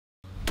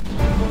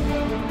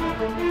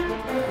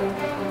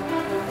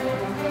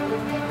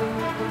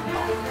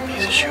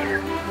a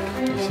shooter.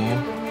 You see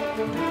him?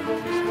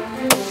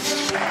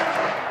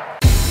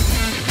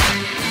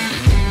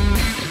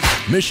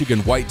 Michigan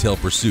Whitetail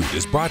Pursuit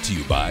is brought to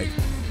you by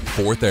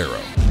Fourth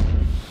Arrow.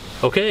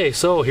 Okay,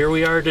 so here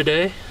we are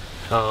today,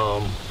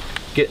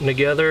 getting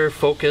together,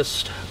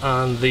 focused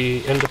on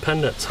the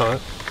Independence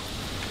Hunt,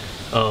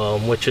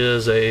 which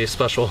is a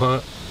special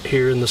hunt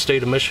here in the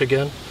state of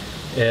Michigan.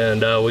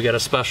 And we got a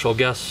special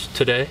guest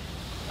today,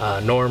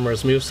 Norm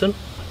Rasmussen.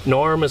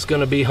 Norm is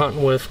going to be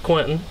hunting with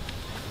Quentin.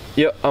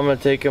 Yep, I'm going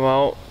to take him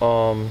out.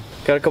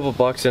 Got a couple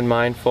bucks in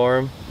mind for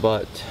him,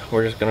 but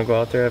we're just going to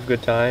go out there, have a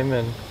good time,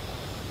 and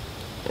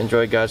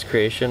enjoy God's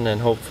creation,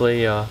 and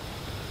hopefully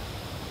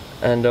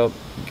end up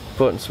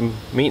putting some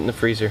meat in the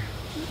freezer.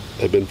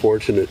 I've been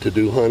fortunate to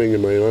do hunting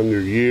in my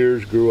younger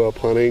years, grew up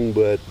hunting,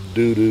 but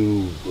due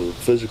to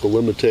physical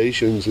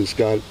limitations, it's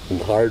gotten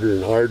harder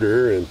and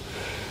harder,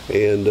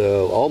 and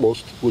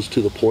almost was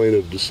to the point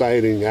of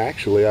deciding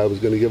actually I was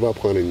going to give up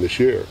hunting this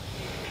year.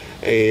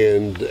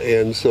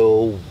 And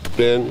so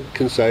Ben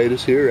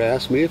Consitis here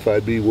asked me if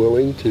I'd be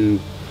willing to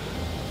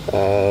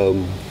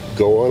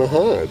go on a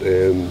hunt,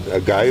 and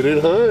a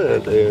guided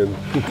hunt, and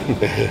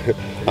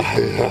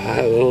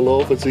I don't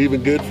know if it's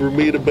even good for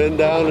me to bend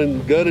down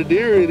and gut a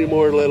deer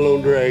anymore, let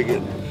alone drag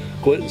it.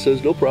 Quentin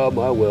says, no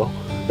problem, I will.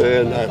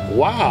 And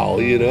wow,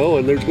 you know,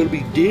 and there's going to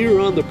be deer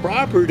on the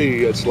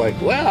property. It's like,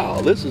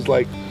 wow, this is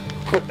like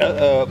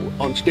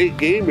on state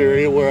game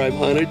area where I've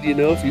hunted, you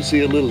know, if you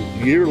see a little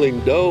yearling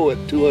doe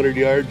at 200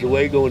 yards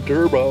away going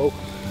turbo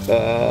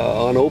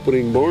on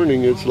opening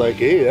morning, it's like,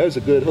 hey, that's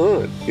a good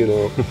hunt, you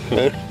know.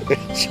 and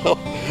so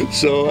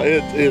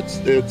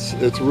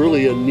it's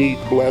really a neat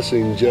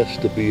blessing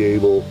just to be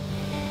able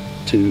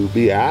to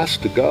be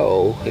asked to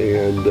go,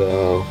 and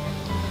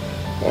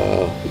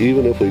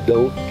even if we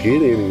don't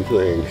get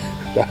anything,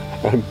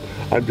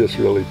 I'm just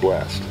really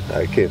blessed.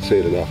 I can't say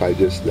it enough. I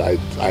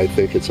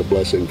think it's a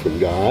blessing from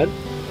God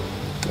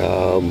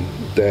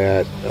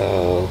that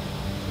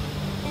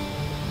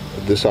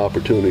this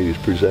opportunity has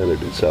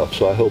presented itself.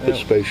 So I hope it's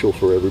special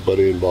for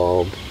everybody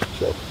involved.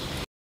 So.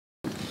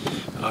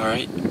 All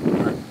right,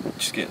 we're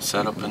just getting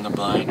set up in the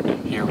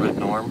blind here with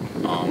Norm.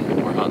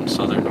 We're hunting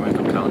southern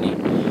Nuevo County.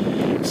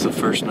 It's the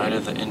first night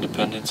of the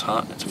Independence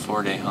Hunt. It's a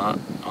 4-day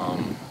hunt.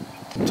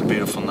 It's a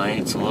beautiful night.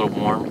 It's a little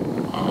warm,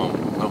 a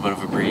little bit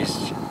of a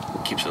breeze.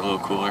 Keeps it a little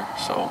cooler,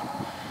 so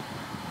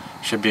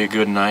should be a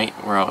good night.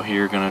 We're out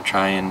here gonna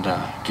try and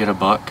get a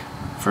buck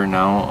for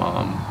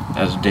now.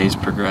 As days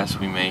progress,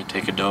 we may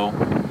take a doe.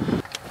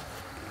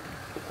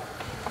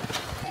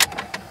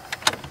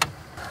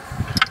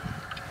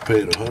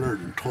 Paid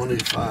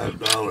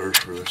 $125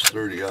 for this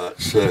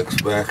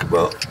 30-06 back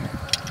about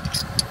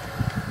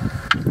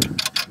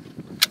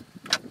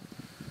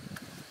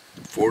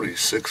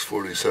 46,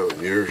 47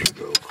 years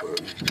ago.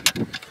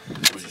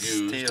 We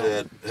used,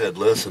 had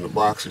less than a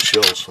box of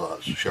shell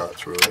shot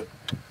through it.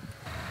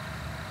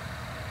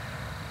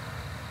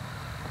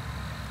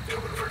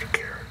 Coming for the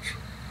carrots.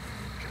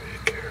 Give me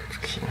the carrots.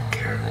 Give me the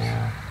carrots.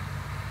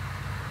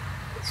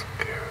 Get some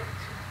carrots.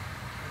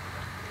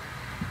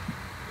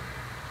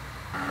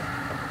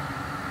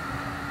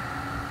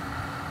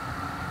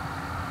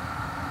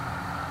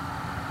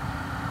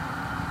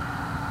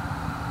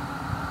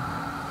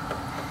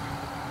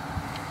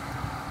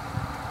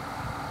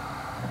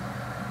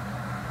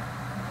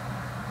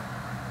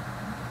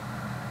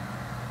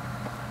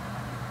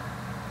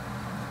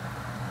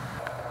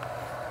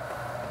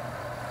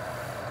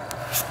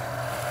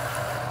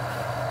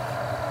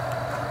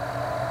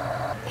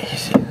 You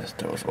see this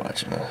doe's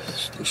watching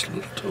us. This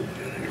little toad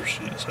in here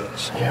sees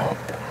us. Yeah.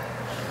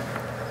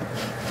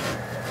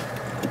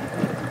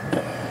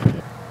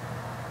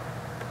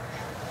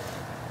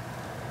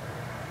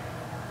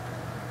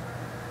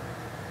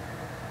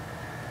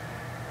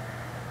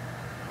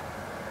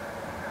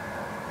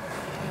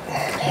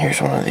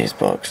 Here's one of these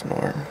bucks,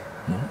 Norm.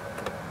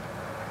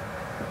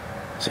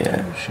 See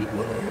that? Shoot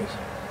one of those.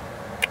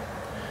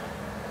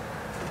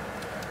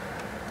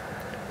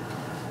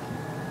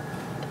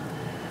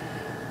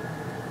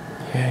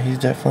 Yeah, he's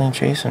definitely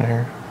chasing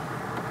her.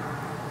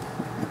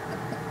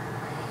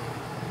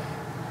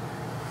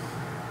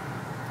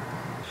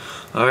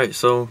 Alright,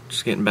 so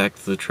just getting back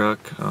to the truck.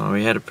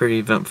 We had a pretty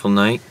eventful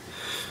night.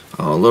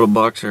 Little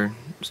bucks are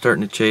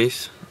starting to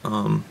chase.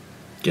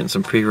 Getting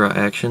some pre-rut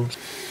action.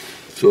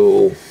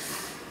 So,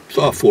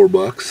 saw 4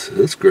 bucks.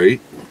 That's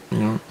great.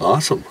 Yeah.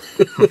 Awesome.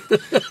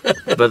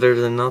 Better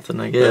than nothing,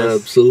 I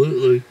guess.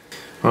 Absolutely.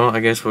 Well,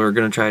 I guess we're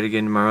going to try it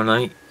again tomorrow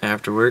night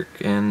after work,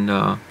 and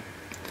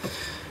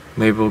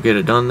maybe we'll get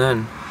it done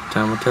then.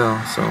 Time will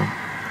tell. So,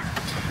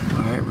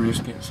 alright, we're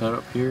just getting set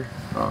up here.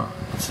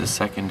 It's the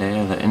second day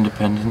of the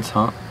Independence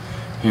Hunt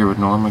here with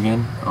Norm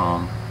again.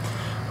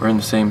 We're in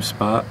the same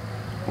spot.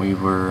 We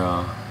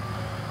were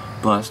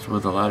blessed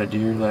with a lot of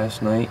deer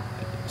last night.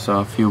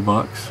 Saw a few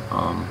bucks.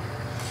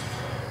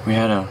 We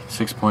had a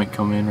 6-point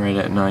come in right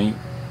at night,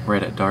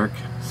 right at dark,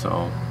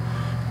 so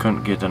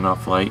couldn't get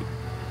enough light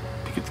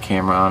to get the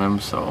camera on him.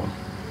 So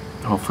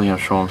hopefully he'll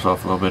show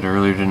himself a little bit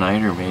earlier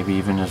tonight, or maybe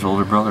even his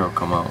older brother will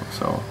come out.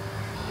 So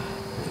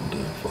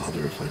And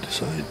Father, if I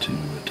decide to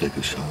take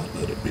a shot,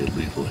 let it be a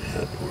lethal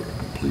hit or a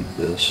complete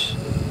miss.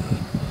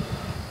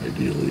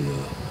 Ideally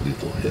a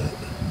lethal hit.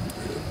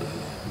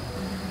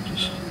 And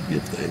just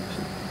give thanks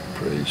and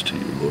praise to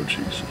you, Lord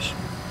Jesus.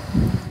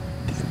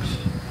 Thanks.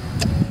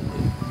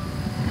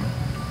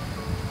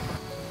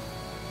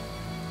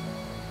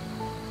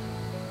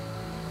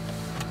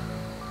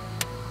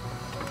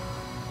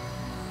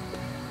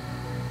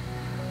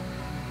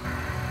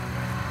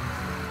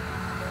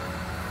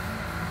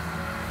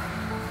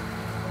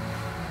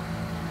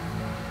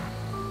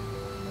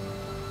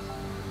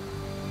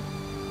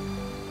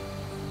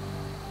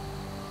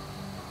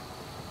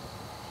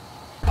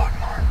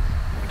 Amen.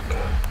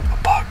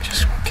 A buck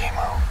just came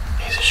out.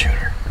 He's a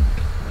shooter.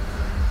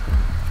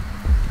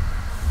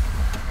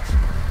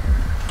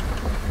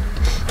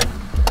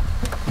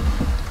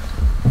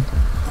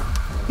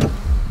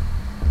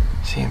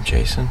 See him,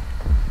 Jason?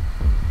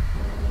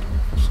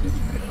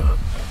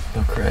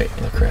 Look right,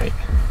 look right.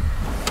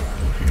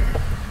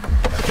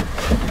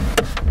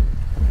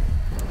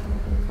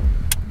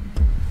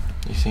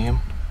 You see him?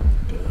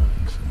 Yeah,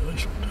 it's a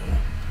nice one,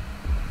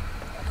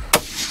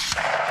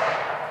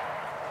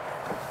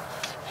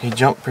 He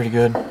jumped pretty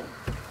good.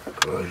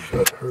 I just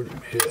got heard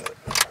him hit.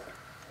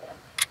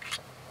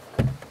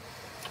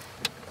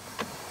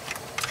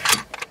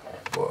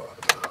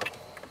 But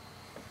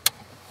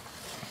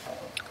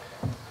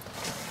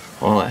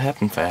Well, it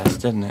happened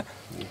fast, didn't it?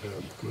 he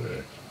happened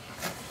quick.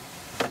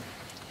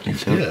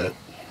 He's hit.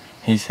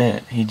 He's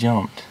hit. He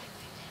jumped.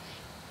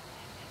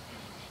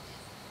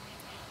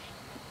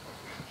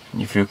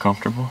 You feel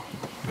comfortable?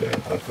 Yeah,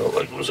 I felt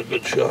like it was a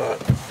good shot.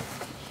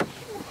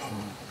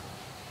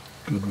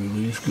 Good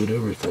release, good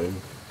everything.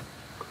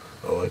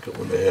 I like it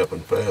when they happen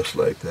fast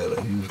like that.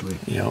 I usually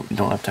Yep,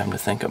 don't have time to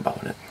think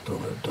about it. don't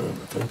have time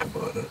to think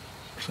about it.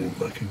 Seemed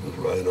like he was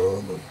right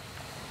on. And,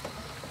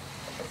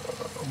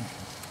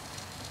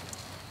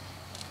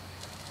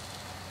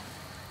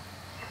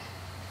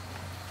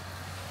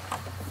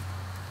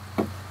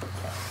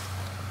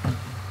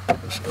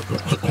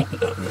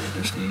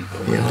 just eat.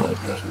 Yeah.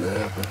 Nothing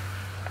happened.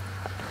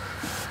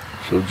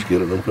 So did you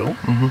get it on film?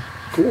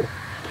 Mm-hmm. Cool.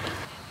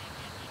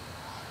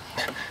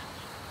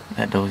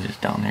 That doe's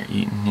just down there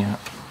eating, yeah.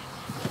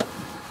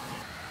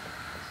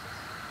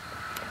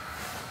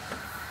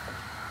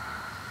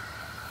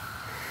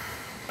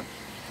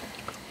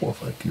 Well,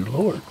 thank you,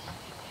 Lord.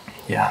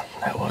 Yeah,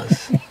 that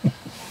was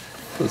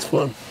That's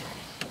fun.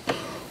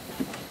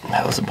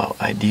 that was about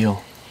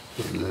ideal.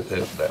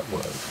 That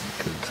was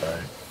good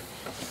time.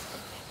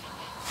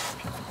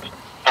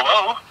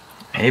 Hello?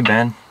 Hey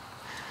Ben,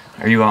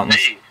 are you out in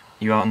Hey,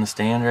 you out in the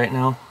stand right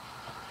now?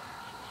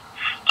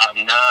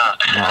 I'm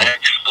not. No. I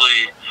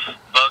actually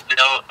bugged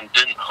out and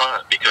didn't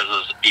hunt because it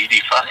was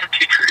 85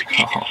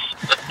 degrees. Oh.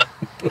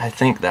 I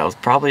think that was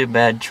probably a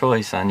bad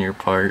choice on your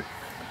part.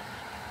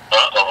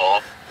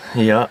 Uh-oh.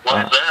 Yeah.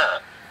 What's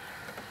that?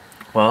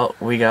 Well,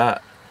 we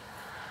got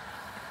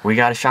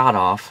a shot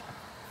off.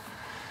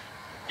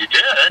 You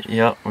did?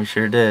 Yep, we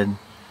sure did.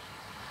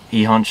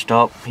 He hunched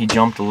up, he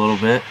jumped a little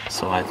bit,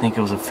 so I think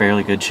it was a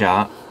fairly good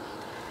shot.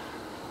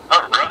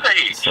 All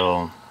right.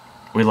 So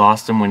we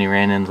lost him when he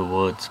ran into the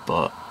woods,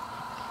 but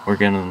we're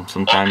getting him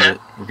some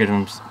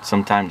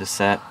time to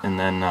set, and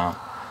then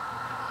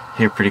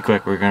here pretty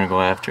quick we're gonna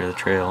go after the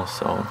trail.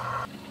 So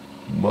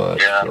But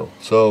Yeah.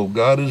 so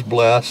God is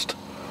blessed.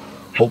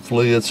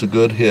 Hopefully it's a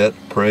good hit.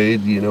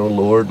 Prayed,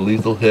 Lord,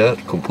 lethal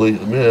hit,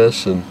 complete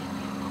miss, and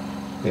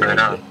Right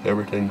on.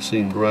 everything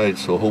seemed right.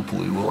 So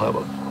hopefully we'll have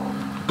a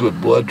good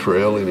blood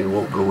trail, and he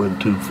won't go in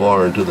too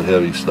far into the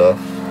heavy stuff.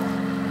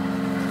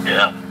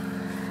 Yeah.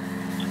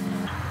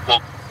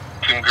 Well,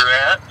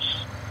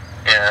 congrats.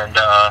 And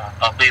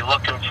I'll be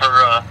looking for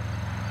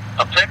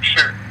a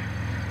picture.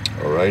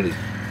 Alrighty.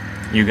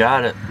 you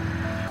got it.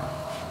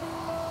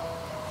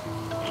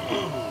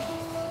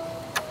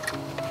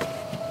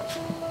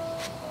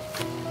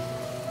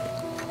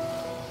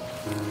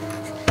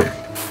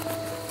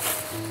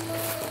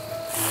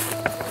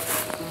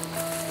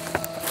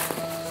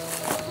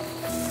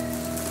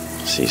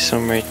 See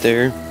some right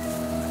there.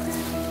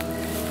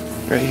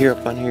 Right here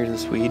up on here in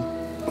this weed.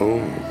 Oh.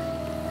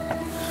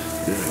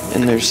 Yeah.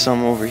 And there's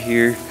some over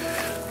here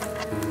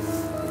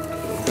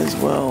as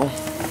well.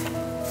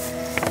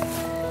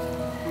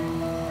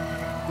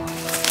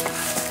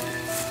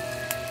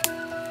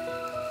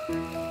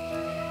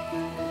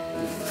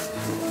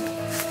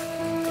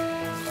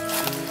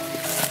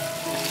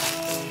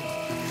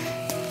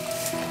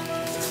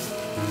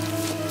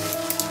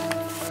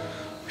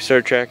 We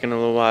started tracking a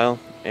little while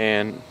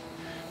and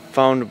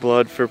found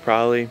blood for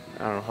probably,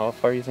 I don't know, how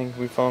far you think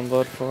we found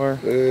blood for?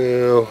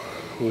 Well,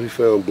 we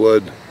found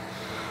blood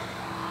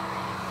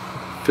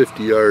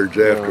 50 yards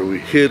after we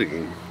hit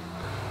him.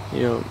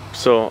 Yeah,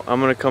 so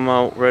I'm gonna come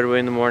out right away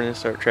in the morning and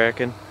start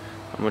tracking.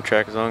 I'm gonna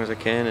track as long as I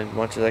can and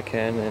much as I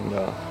can, and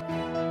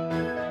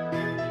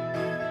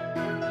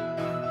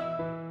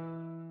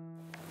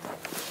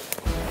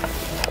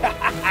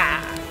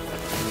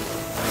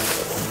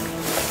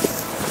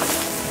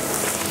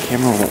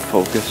camera won't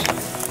focus.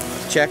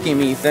 Check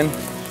him, Ethan.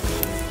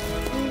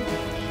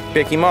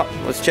 pick him up.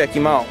 Let's check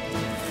him out.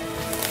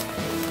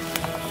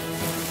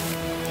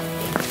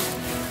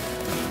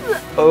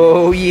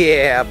 Oh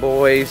yeah,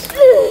 boys.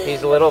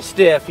 He's a little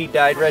stiff. He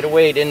died right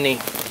away, didn't he?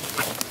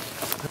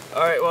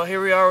 Alright, well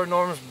here we are with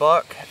Norm's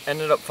buck.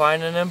 Ended up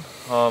finding him.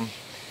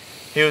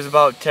 He was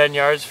about 10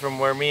 yards from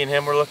where me and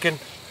him were looking.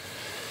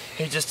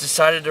 He just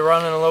decided to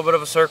run in a little bit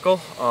of a circle.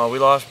 We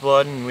lost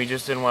blood and we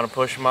just didn't want to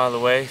push him out of the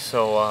way,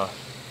 so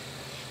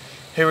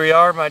here we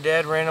are. My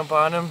dad ran up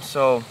on him,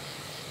 so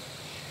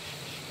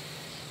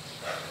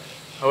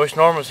I wish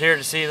Norm was here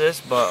to see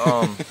this, but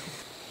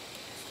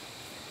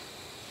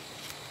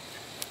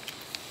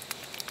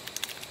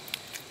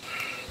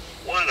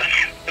What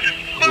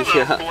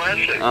a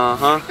blessing.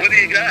 Uh-huh. What do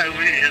you got?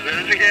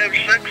 Does he have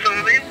 6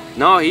 on him?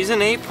 No, he's an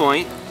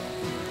 8-point.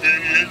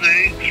 Is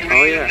he? 3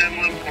 Oh, yeah. and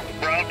then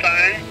with brow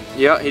tine?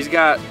 Yeah, he's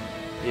got,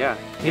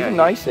 He's a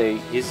nice 8.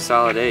 He's a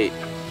solid 8.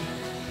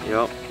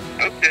 Yep.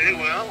 Okay,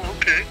 well,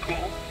 okay,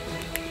 cool.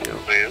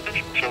 Yep. Man,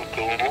 that's so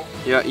cool.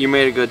 Yeah, you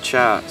made a good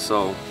shot,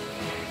 so,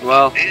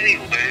 well,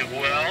 Anyway,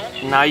 well,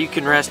 now you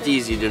can rest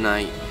easy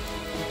tonight.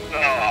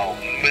 oh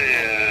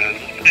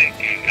man, thank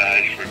you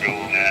guys for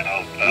going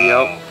out.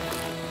 Yep.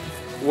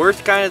 We're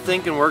kind of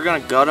thinking we're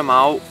going to gut him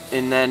out,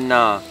 and then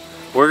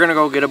we're going to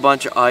go get a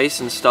bunch of ice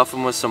and stuff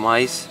him with some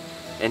ice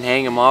and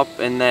hang him up,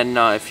 and then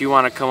if you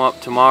want to come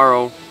up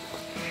tomorrow.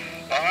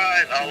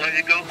 Alright, I'll let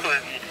you go,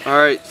 Clinton.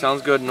 Alright,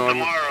 sounds good, Norm.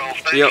 Tomorrow.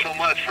 Thanks Yep. so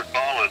much for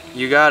calling.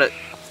 You got it.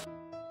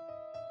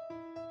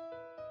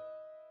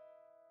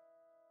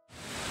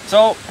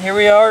 So, here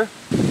we are.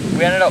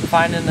 We ended up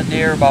finding the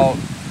deer about,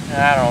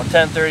 I don't know,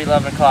 10:30,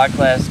 11 o'clock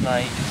last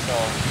night. So,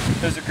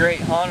 it was a great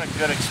hunt, a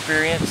good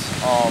experience.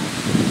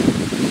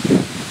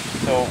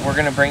 So, we're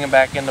going to bring him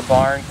back in the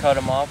barn, cut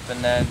him up,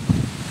 and then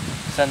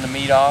send the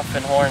meat off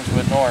in horns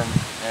with Norm.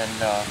 And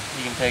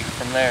he can take it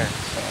from there.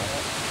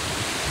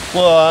 So.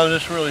 Well, I'm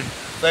just really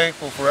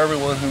thankful for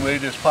everyone who made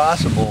this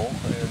possible,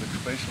 and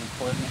especially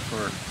Clinton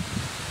for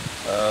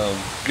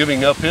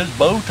giving up his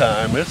bow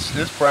time. It's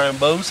prime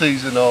bow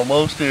season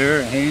almost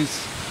here, and he's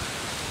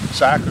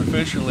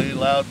sacrificially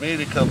allowed me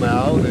to come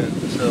out, and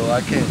so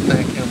I can't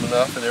thank him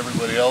enough and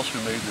everybody else who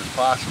made this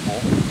possible.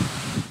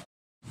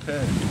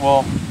 Okay.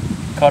 Well,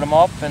 cut him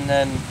up and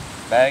then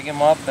bag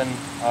him up and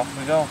off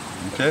we go.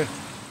 Okay.